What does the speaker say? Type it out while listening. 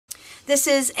This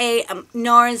is a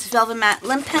NARS Velvet Matte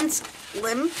Lip Pencil.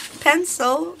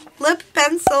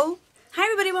 Hi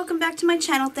everybody, welcome back to my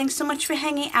channel. Thanks so much for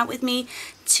hanging out with me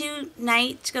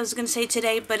tonight. I was going to say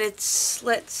today, but it's,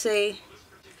 let's see,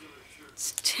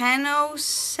 it's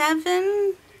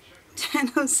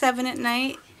 10:07 at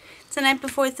night. It's the night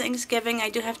before Thanksgiving. I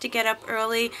do have to get up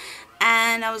early,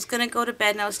 and I was going to go to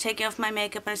bed, and I was taking off my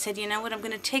makeup, and I said, you know what, I'm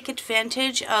going to take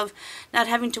advantage of not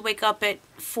having to wake up at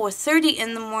 4:30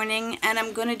 in the morning, and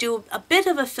I'm going to do a bit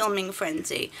of a filming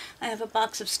frenzy. I have a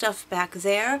box of stuff back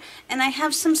there, and I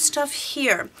have some stuff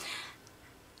here.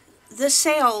 The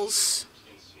sales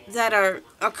that are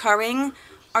occurring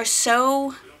are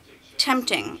so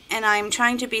tempting, and I'm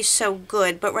trying to be so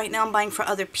good, but right now I'm buying for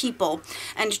other people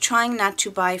and trying not to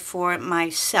buy for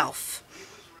myself.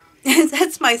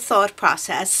 That's my thought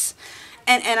process,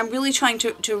 and I'm really trying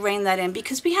to rein that in,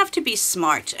 because we have to be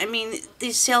smart. I mean,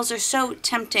 these sales are so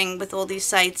tempting with all these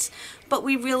sites, but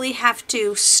we really have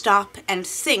to stop and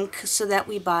think so that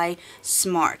we buy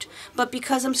smart. But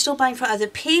because I'm still buying for other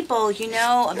people, you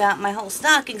know about my whole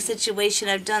stocking situation.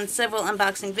 I've done several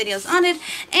unboxing videos on it,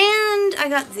 and I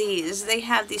got these. They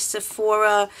have these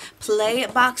Sephora Play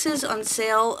boxes on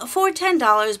sale for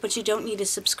 $10, but you don't need a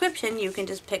subscription. You can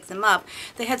just pick them up.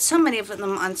 They had so many of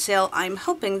them on sale. I'm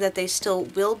hoping that they still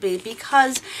will be,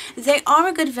 because they are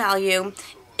a good value.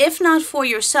 If not for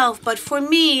yourself, but for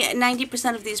me,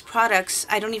 90% of these products,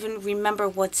 I don't even remember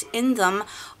what's in them,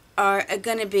 are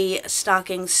going to be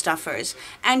stocking stuffers.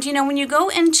 And you know, when you go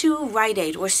into Rite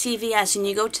Aid or CVS and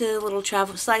you go to the little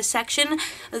travel size section,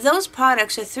 those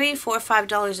products are $3, $4,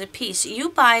 $5 a piece. You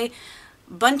buy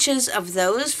bunches of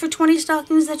those for 20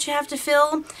 stockings that you have to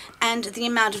fill, and the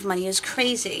amount of money is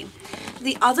crazy.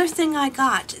 The other thing I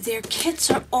got, their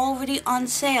kits are already on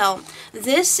sale.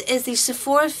 This is the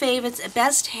Sephora Favorites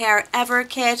Best Hair Ever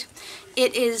kit.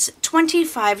 It is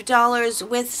 $25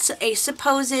 with a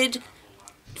supposed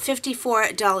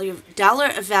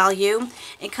 $54 value.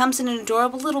 It comes in an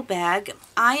adorable little bag.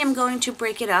 I am going to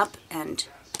break it up and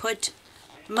put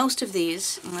most of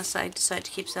these, unless I decide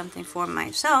to keep something for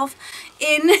myself,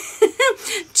 in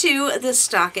to the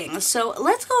stockings. So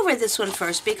let's go over this one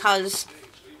first, because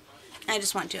I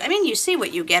just want to. I mean, you see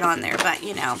what you get on there, but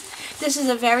you know. This is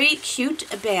a very cute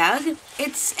bag.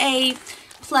 It's a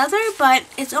pleather, but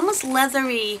it's almost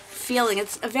leathery feeling.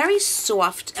 It's a very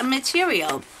soft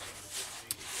material.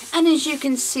 And as you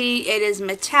can see, it is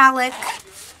metallic.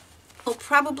 We'll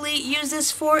probably use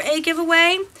this for a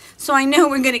giveaway. So I know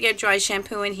we're going to get dry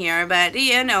shampoo in here, but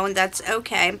you know, that's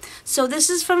okay. So this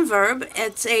is from Verb.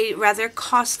 It's a rather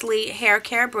costly hair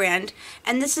care brand,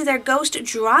 and this is their Ghost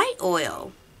Dry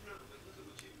Oil.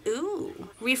 Ooh.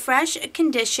 Refresh,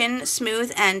 condition,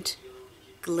 smooth, and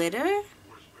glitter?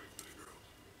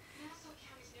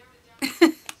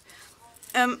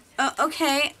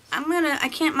 Okay, I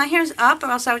can't, my hair's up,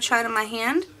 or else I would try it on my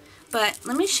hand, but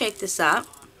let me shake this up.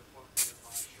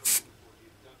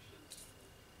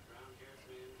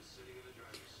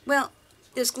 Well,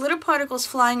 there's glitter particles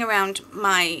flying around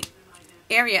my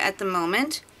area at the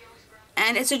moment,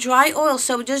 and it's a dry oil,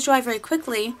 so it does dry very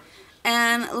quickly.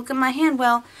 And look at my hand.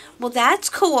 Well, that's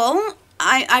cool.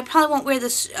 I probably won't wear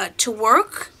this to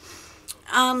work,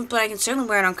 but I can certainly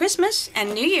wear it on Christmas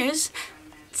and New Year's.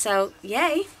 So,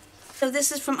 yay. So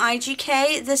this is from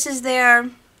IGK. This is their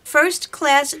First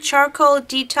Class Charcoal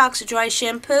Detox Dry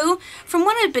Shampoo. From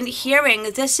what I've been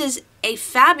hearing, this is a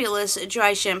fabulous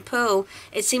dry shampoo.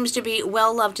 It seems to be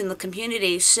well loved in the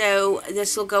community, so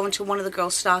this will go into one of the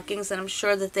girls' stockings, and I'm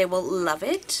sure that they will love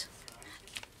it.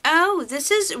 Oh,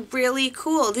 this is really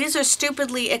cool. These are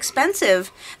stupidly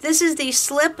expensive. This is the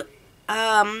Slip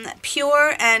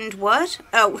Pure and what?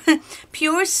 Oh,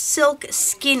 Pure Silk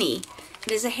Skinny.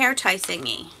 It is a hair tie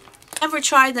thingy. Never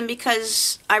tried them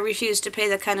because I refuse to pay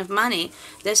that kind of money.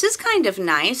 This is kind of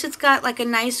nice. It's got like a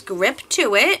nice grip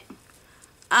to it.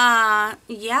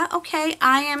 Yeah, okay.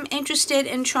 I am interested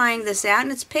in trying this out,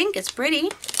 and it's pink. It's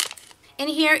pretty. In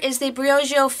here is the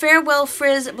Briogeo Farewell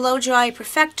Frizz Blow Dry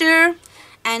Perfector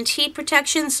and heat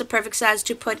protection. It's the perfect size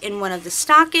to put in one of the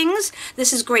stockings.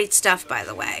 This is great stuff, by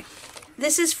the way.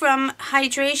 This is from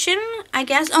Hydration, I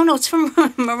guess. Oh, no, it's from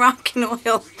Moroccan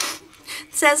Oil.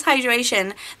 It says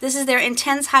Hydration. This is their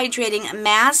Intense Hydrating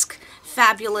Mask.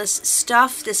 Fabulous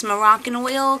stuff. This Moroccan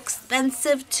Oil,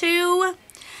 expensive too.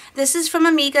 This is from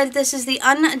Amiga. This is the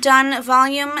Undone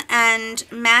Volume and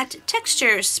Matte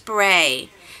Texture Spray.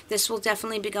 This will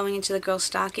definitely be going into the girls'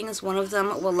 stockings. One of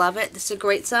them will love it. This is a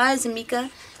great size. Amiga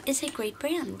is a great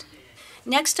brand.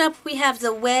 Next up, we have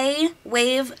the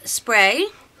Wave Spray.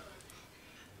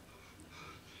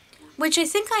 which I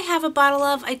think I have a bottle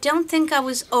of. I don't think I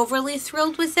was overly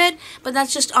thrilled with it, but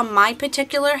that's just on my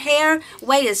particular hair.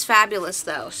 Way is fabulous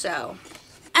though, so.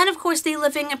 And of course the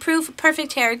Living Proof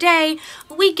Perfect Hair Day,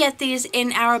 we get these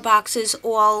in our boxes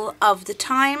all of the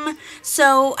time.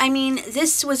 So, I mean,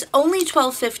 this was only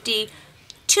 $12.50,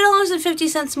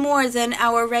 $2.50 more than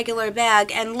our regular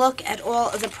bag, and look at all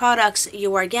of the products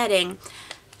you are getting.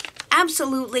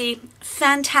 Absolutely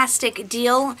fantastic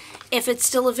deal. If it's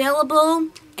still available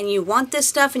and you want this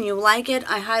stuff and you like it,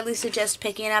 I highly suggest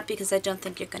picking it up because I don't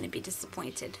think you're going to be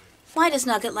disappointed. Why does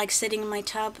Nugget like sitting in my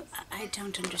tub? I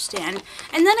don't understand.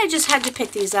 And then I just had to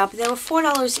pick these up. They were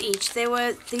 $4 each.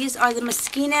 These are the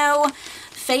Moschino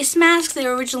face masks. They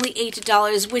were originally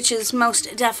 $8, which is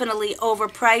most definitely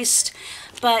overpriced.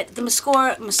 But the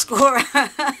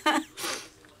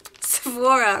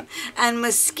Sephora and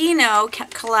Moschino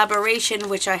collaboration,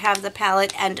 which I have the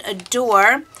palette and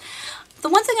adore. The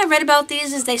one thing I read about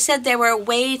these is they said they were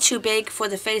way too big for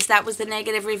the face. That was the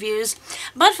negative reviews.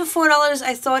 But for $4,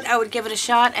 I thought I would give it a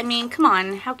shot. I mean, come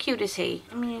on, how cute is he?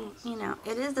 I mean, you know,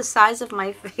 it is the size of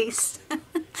my face.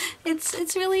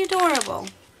 It's really adorable.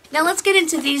 Now let's get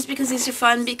into these because these are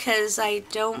fun because I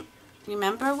don't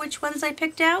remember which ones I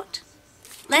picked out.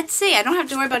 Let's see. I don't have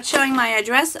to worry about showing my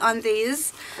address on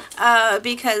these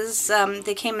because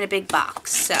they came in a big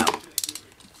box. So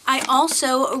I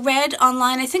also read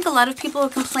online, I think a lot of people are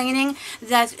complaining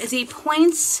that the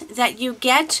points that you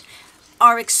get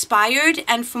are expired,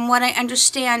 and from what I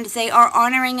understand, they are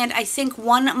honoring it, I think,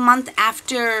 1 month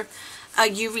after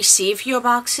you receive your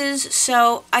boxes.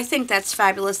 So I think that's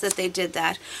fabulous that they did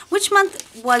that. Which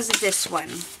month was this one?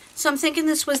 So I'm thinking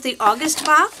this was the August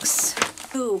box.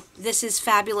 Ooh, this is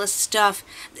fabulous stuff.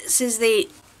 This is the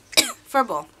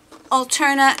Furball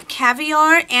Alterna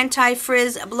Caviar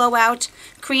Anti-Frizz Blowout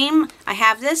Cream. I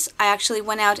have this. I actually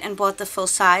went out and bought the full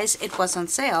size. It was on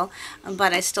sale,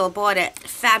 but I still bought it.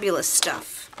 Fabulous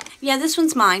stuff. Yeah, this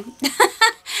one's mine.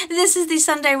 This is the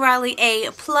Sunday Riley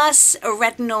A Plus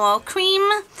Retinol Cream.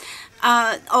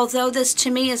 Although this to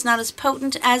me is not as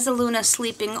potent as the Luna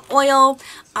Sleeping Oil,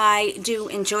 I do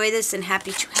enjoy this and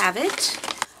happy to have it.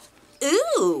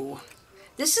 Ooh,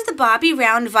 this is the Bobbi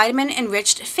Brown Vitamin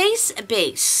Enriched Face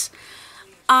Base.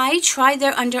 I tried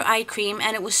their under eye cream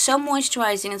and it was so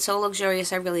moisturizing and so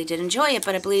luxurious. I really did enjoy it,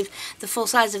 but I believe the full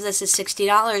size of this is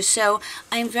 $60. So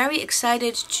I'm very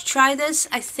excited to try this.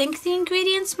 I think the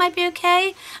ingredients might be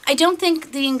okay. I don't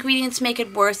think the ingredients make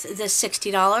it worth the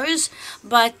 $60,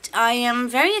 but I am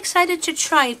very excited to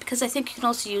try it because I think you can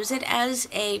also use it as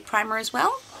a primer as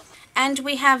well. And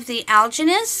we have the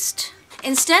Alginist.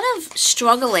 Instead of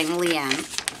struggling, Leanne,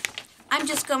 I'm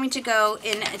just going to go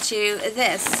into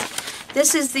this.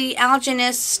 This is the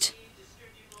Alginist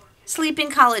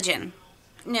Sleeping Collagen.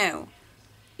 No.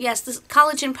 Yes, this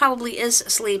collagen probably is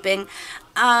sleeping,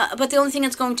 but the only thing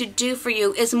it's going to do for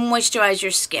you is moisturize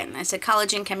your skin. I said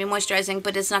collagen can be moisturizing,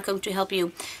 but it's not going to help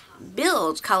you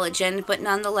build collagen, but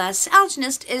nonetheless,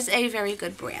 Alginist is a very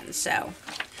good brand. So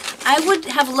I would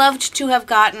have loved to have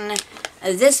gotten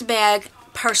this bag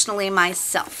personally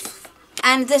myself.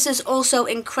 And this is also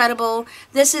incredible.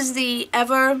 This is the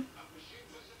Ever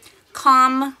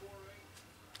Calm.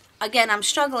 Again, I'm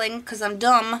struggling because I'm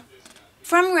dumb.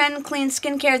 From Ren Clean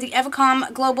Skincare, the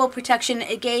Evercalm Global Protection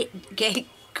Day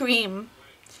Cream.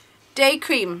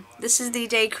 This is the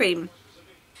Day Cream.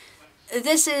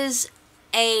 This is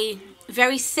a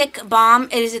very thick balm.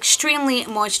 It is extremely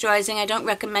moisturizing. I don't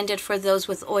recommend it for those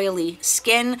with oily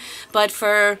skin, but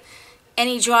for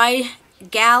any dry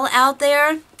gal out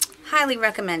there, highly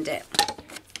recommend it.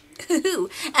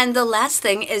 And the last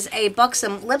thing is a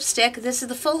Buxom lipstick. This is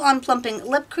the Full On Plumping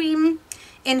Lip Cream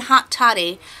in Hot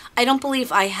Toddy. I don't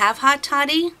believe I have Hot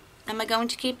Toddy. Am I going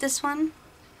to keep this one?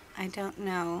 I don't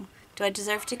know. Do I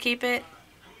deserve to keep it?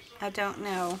 I don't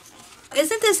know.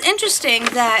 Isn't this interesting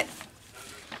that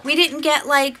we didn't get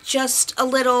like just a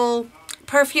little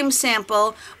perfume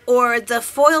sample or the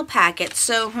foil packet?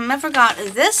 So whomever got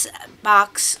this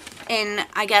box in,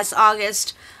 I guess,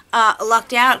 August,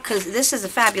 lucked out because this is a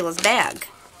fabulous bag.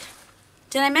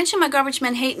 Did I mention my garbage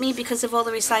men hate me because of all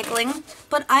the recycling?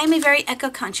 But I am a very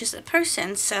eco-conscious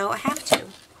person, so I have to.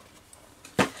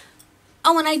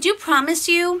 Oh, and I do promise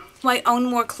you I own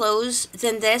more clothes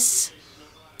than this.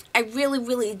 I really,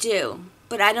 really do.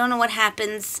 But I don't know what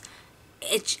happens.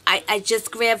 I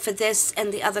just grab for this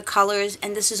and the other colors,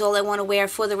 and this is all I want to wear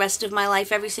for the rest of my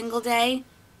life every single day.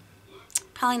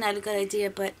 Probably not a good idea,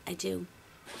 but I do.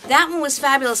 That one was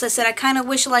fabulous. I said I kind of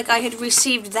wish like I had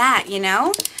received that, you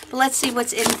know? But let's see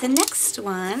what's in the next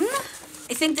one.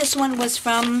 I think this one was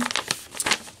from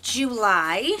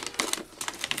July.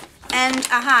 And,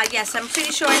 yes, I'm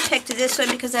pretty sure I picked this one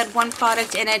because it had one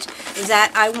product in it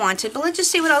that I wanted. But let's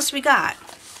just see what else we got.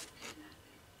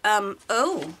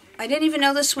 Oh, I didn't even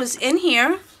know this was in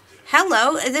here.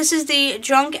 Hello, this is the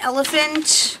Drunk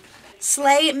Elephant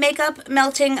Slay Makeup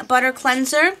Melting Butter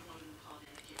Cleanser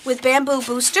with Bamboo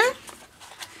Booster.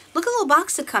 Look at the little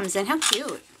box it comes in. How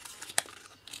cute.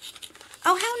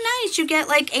 Oh, how nice. You get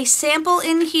like a sample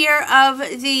in here of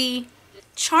the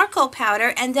charcoal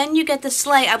powder, and then you get the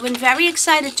Slay. I've been very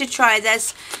excited to try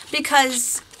this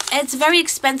because it's very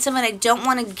expensive and I don't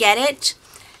want to get it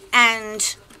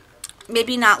and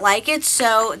maybe not like it.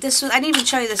 So this was, I didn't even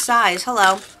show you the size.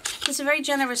 Hello. It's a very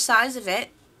generous size of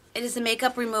it. It is a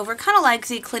makeup remover, kind of like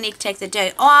the Clinique Take the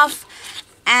Day Off.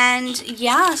 And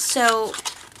yeah, so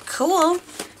cool.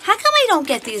 How come I don't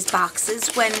get these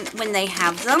boxes when they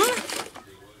have them?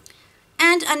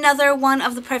 And another one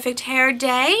of the Perfect Hair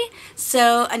Day.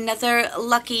 So another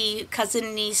lucky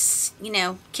cousin, niece, you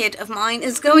know, kid of mine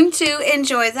is going to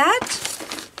enjoy that.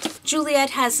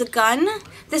 Juliet has a gun.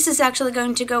 This is actually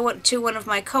going to go to one of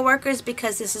my coworkers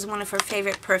because this is one of her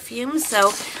favorite perfumes.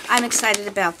 So I'm excited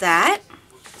about that.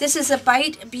 This is a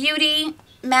Bite Beauty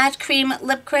Matte Cream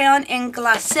Lip Crayon in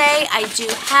Glacé. I do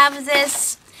have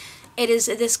this. It is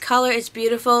this color. It's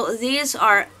beautiful. These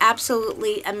are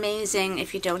absolutely amazing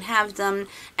if you don't have them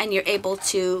and you're able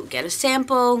to get a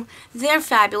sample. They're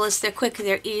fabulous. They're quick.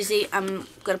 They're easy. I'm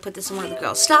going to put this in one of the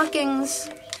girls' stockings.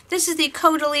 This is the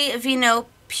Caudalie Vino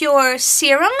Pure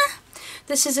Serum.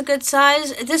 This is a good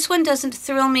size. This one doesn't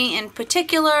thrill me in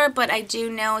particular, but I do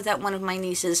know that one of my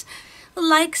nieces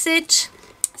likes it.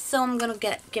 So I'm going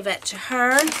to give it to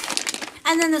her.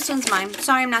 And then this one's mine.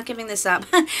 Sorry, I'm not giving this up.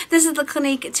 This is the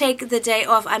Clinique Take the Day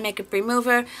Off Eye Makeup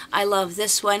Remover. I love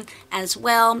this one as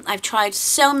well. I've tried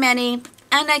so many,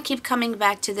 and I keep coming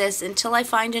back to this until I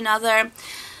find another.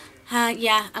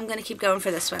 Yeah, I'm going to keep going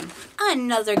for this one.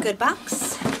 Another good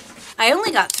box. I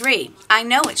only got 3. I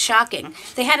know, it's shocking.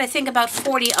 They had, I think, about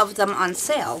 40 of them on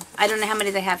sale. I don't know how many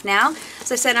they have now.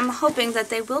 So I said I'm hoping that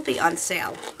they will be on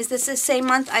sale. Is this the same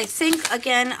month? I think,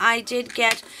 again, I did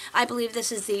get, I believe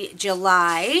this is the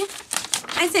July.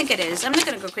 I think it is. I'm not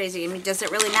going to go crazy. I mean, does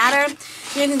it really matter?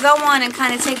 You can go on and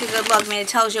kind of take a good look. I mean, it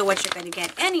tells you what you're going to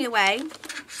get anyway.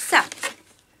 So,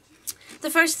 the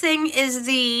first thing is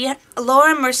the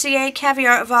Laura Mercier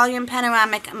Caviar Volume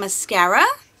Panoramic Mascara.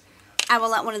 I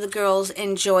will let one of the girls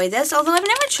enjoy this, although I've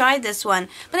never tried this one.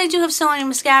 But I do have so many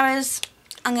mascaras.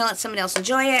 I'm going to let somebody else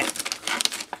enjoy it.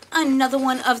 Another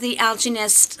one of the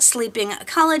Algenist Sleeping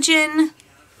Collagen.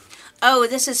 Oh,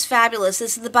 this is fabulous.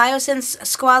 This is the Biosense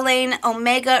Squalane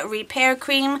Omega Repair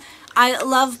Cream. I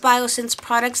love Biosense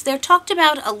products. They're talked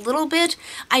about a little bit.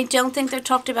 I don't think they're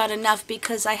talked about enough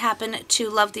because I happen to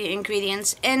love the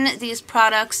ingredients in these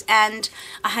products and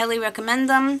I highly recommend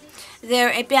them.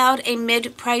 They're about a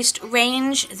mid-priced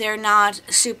range. They're not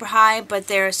super high, but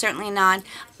they're certainly not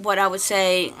what I would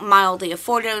say mildly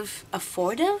affordable.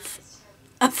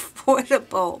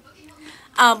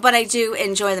 But I do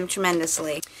enjoy them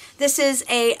tremendously. This is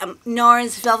a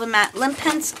NARS Velvet Matte Lip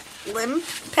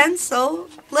Pencil.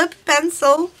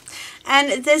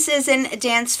 And this is in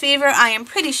Dance Fever. I am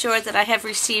pretty sure that I have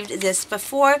received this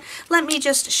before. Let me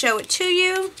just show it to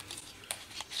you.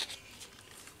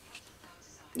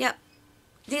 Yep.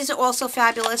 These are also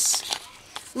fabulous.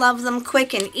 Love them,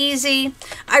 quick and easy.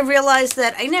 I realized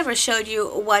that I never showed you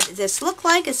what this looked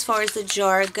like as far as the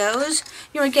jar goes.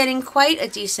 You're getting quite a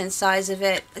decent size of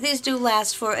it. These do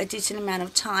last for a decent amount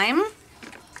of time.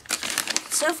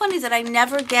 So funny that I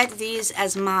never get these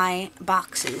as my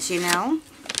boxes, you know.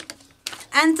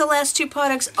 And the last 2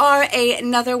 products are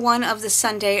another one of the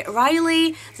Sunday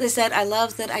Riley. As I said, I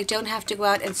love that I don't have to go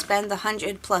out and spend the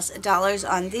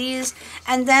 $100+ on these.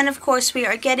 And then, of course, we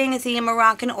are getting the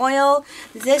Moroccan oil.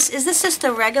 Is this just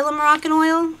the regular Moroccan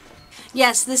oil?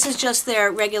 Yes, this is just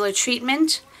their regular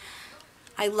treatment.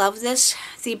 I love this.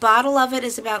 The bottle of it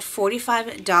is about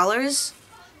 $45.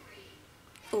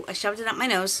 Oh, I shoved it up my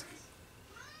nose.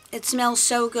 It smells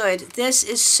so good. This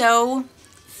is so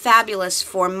fabulous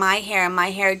for my hair. My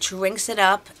hair drinks it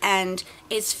up, and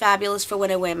it's fabulous for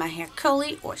when I wear my hair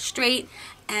curly or straight,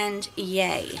 and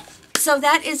yay. So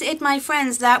that is it, my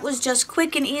friends. That was just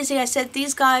quick and easy. I said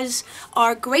these guys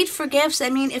are great for gifts. I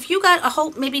mean, if you got a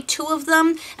whole, maybe 2 of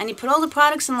them, and you put all the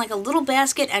products in like a little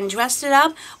basket and dressed it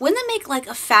up, wouldn't that make like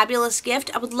a fabulous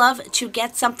gift? I would love to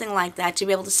get something like that, to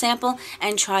be able to sample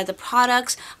and try the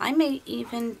products. I may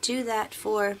even do that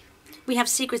for, we have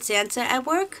Secret Santa at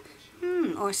work.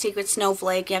 Or Secret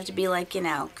Snowflake. You have to be like, you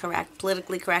know, correct,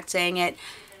 politically correct saying it.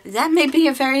 That may be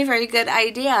a very, very good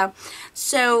idea.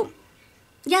 So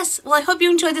yes, well, I hope you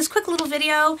enjoyed this quick little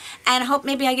video, and I hope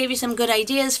maybe I gave you some good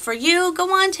ideas for you.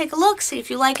 Go on, take a look, see if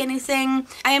you like anything.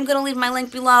 I am going to leave my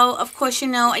link below. Of course, you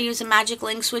know I use a magic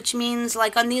links, which means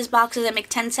like on these boxes I make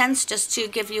 10 cents just to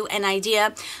give you an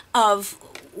idea of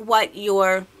what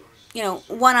your, you know,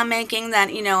 what I'm making,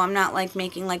 that, you know, I'm not like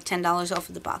making like $10 off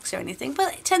of the box or anything,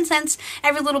 but 10 cents,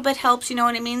 every little bit helps, you know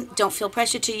what I mean? Don't feel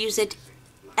pressure to use it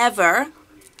ever.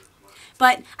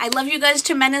 But I love you guys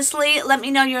tremendously. Let me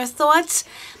know your thoughts.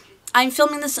 I'm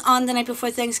filming this on the night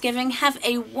before Thanksgiving. Have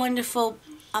a wonderful,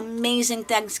 amazing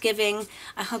Thanksgiving.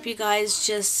 I hope you guys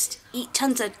just eat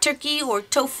tons of turkey or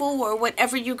tofu or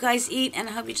whatever you guys eat. And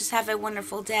I hope you just have a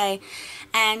wonderful day.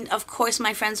 And of course,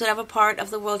 my friends, whatever part of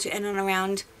the world you're in and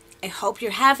around, I hope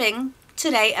you're having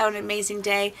today an amazing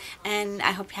day. And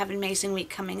I hope you have an amazing week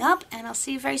coming up. And I'll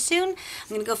see you very soon. I'm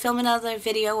going to go film another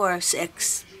video or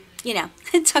 6. You know,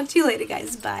 talk to you later,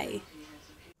 guys. Bye.